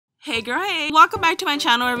Hey girl, hey! Welcome back to my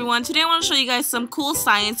channel, everyone. Today I want to show you guys some cool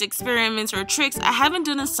science experiments or tricks. I haven't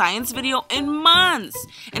done a science video in months,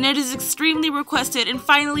 and it is extremely requested, and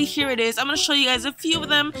finally here it is. I'm going to show you guys a few of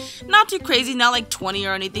them. Not too crazy, not like 20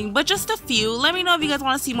 or anything, but just a few. Let me know if you guys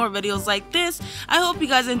want to see more videos like this. I hope you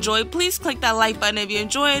guys enjoyed. Please click that like button if you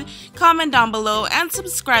enjoyed, comment down below, and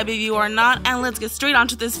subscribe if you are not, and let's get straight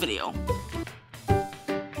onto this video.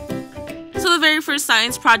 So the very first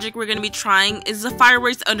science project we're going to be trying is the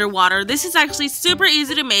fireworks underwater. This is actually super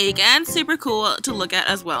easy to make and super cool to look at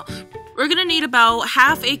as well. We're going to need about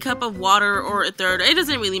half a cup of water or a third. It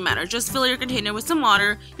doesn't really matter. Just fill your container with some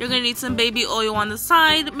water. You're going to need some baby oil on the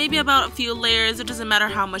side, maybe about a few layers. It doesn't matter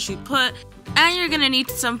how much you put. And you're going to need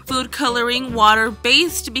some food coloring, water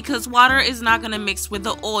based, because water is not going to mix with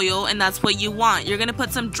the oil, and that's what you want. You're going to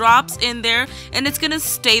put some drops in there and it's going to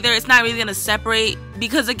stay there. It's not really going to separate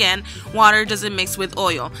because, again, water doesn't mix with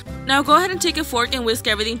oil. Now go ahead and take a fork and whisk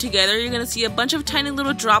everything together. You're going to see a bunch of tiny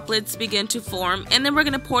little droplets begin to form, and then we're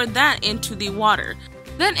going to pour that into the water.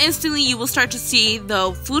 Then instantly you will start to see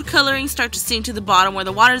the food coloring start to sink to the bottom where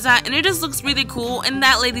the water's at, and it just looks really cool. And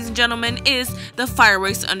that, ladies and gentlemen, is the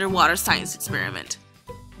fireworks underwater science experiment.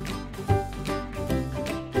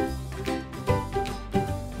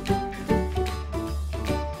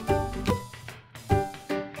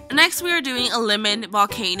 Next, we are doing a lemon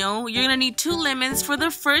volcano. You're going to need 2 lemons. For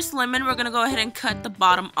the first lemon, we're going to go ahead and cut the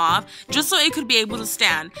bottom off just so it could be able to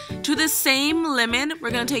stand. To the same lemon,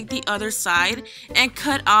 we're going to take the other side and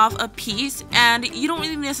cut off a piece. And you don't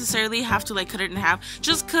really necessarily have to cut it in half.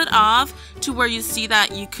 Just cut off to where you see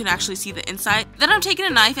that you can actually see the inside. Then I'm taking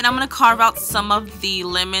a knife and I'm going to carve out some of the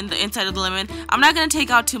lemon, the inside of the lemon. I'm not going to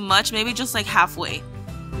take out too much, maybe just like halfway.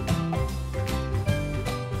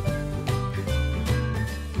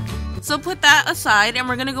 So put that aside, and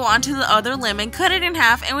we're going to go on to the other lemon, cut it in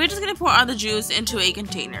half, and we're just going to pour all the juice into a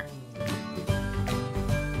container.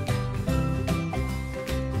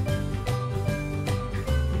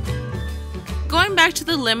 Going back to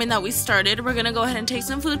the lemon that we started, we're going to go ahead and take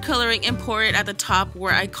some food coloring and pour it at the top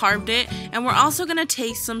where I carved it, and we're also going to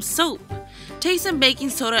take some soap. Take some baking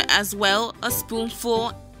soda as well, a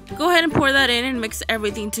spoonful. Go ahead and pour that in and mix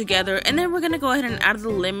everything together, and then we're going to go ahead and add the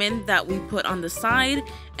lemon that we put on the side,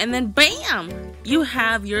 and then bam! You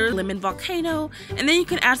have your lemon volcano, and then you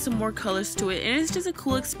can add some more colors to it, and it's just a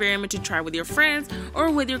cool experiment to try with your friends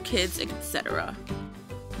or with your kids, etc.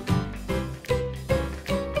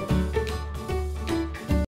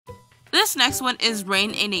 This next one is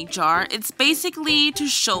rain in a jar. It's basically to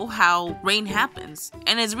show how rain happens,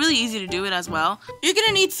 and it's really easy to do it as well. You're going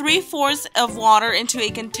to need 3/4 of water into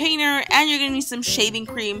a container, and you're going to need some shaving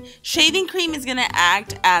cream. Shaving cream is going to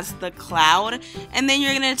act as the cloud, and then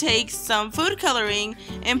you're going to take some food coloring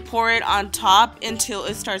and pour it on top until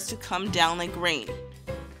it starts to come down like rain.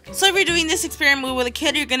 So if you're doing this experiment with a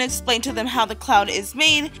kid, you're going to explain to them how the cloud is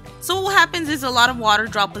made. So what happens is a lot of water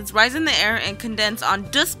droplets rise in the air and condense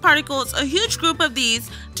on dust particles. A huge group of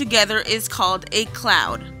these together is called a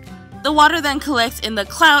cloud. The water then collects in the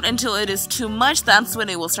cloud until it is too much. That's when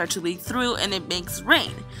it will start to leak through and it makes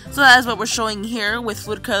rain. So that is what we're showing here with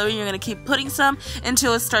food coloring. You're going to keep putting some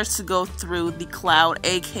until it starts to go through the cloud,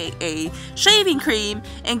 aka shaving cream,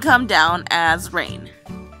 and come down as rain.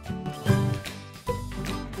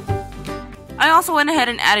 I also went ahead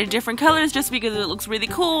and added different colors just because it looks really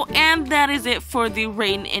cool, and that is it for the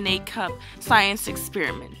rain in a cup science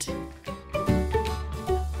experiment.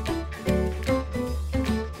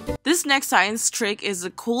 This next science trick is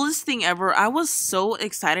the coolest thing ever. I was so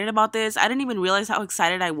excited about this. I didn't even realize how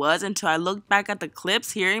excited I was until I looked back at the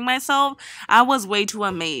clips hearing myself. I was way too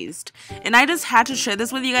amazed. And I just had to share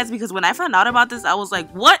this with you guys because when I found out about this, I was like,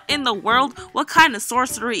 what in the world? What kind of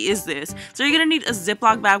sorcery is this? So you're going to need a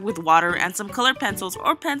Ziploc bag with water and some colored pencils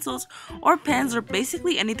or pens or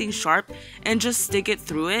basically anything sharp, and just stick it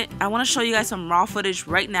through it. I want to show you guys some raw footage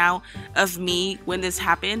right now of me when this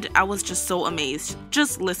happened. I was just so amazed.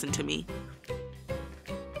 Just listen to me.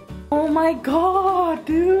 Oh my god,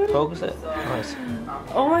 dude! Focus it. Nice.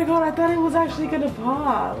 Oh my god, I thought it was actually gonna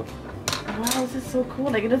pop. Wow, this is so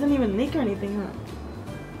cool. Like, it doesn't even leak or anything, huh?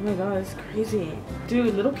 Oh my god, it's crazy.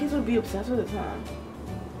 Dude, little kids would be obsessed with this, huh?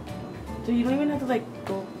 Dude, you don't even have to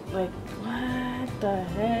go, what the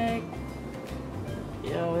heck?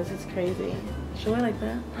 Yo, this is crazy. Show it like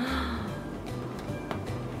that.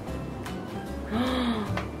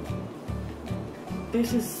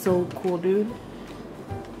 This is so cool, dude.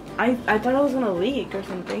 I thought it was gonna leak or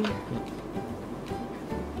something.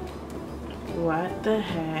 What the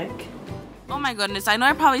heck? Oh my goodness, I know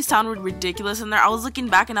I probably sounded ridiculous in there. I was looking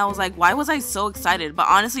back and I was like, why was I so excited? But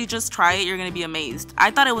honestly, just try it, you're gonna be amazed.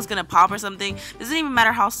 I thought it was gonna pop or something. Doesn't even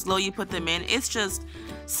matter how slow you put them in. It's just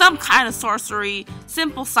some kind of sorcery,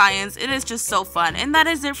 simple science. It is just so fun. And that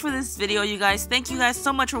is it for this video, you guys. Thank you guys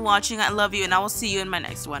so much for watching. I love you and I will see you in my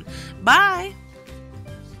next one. Bye!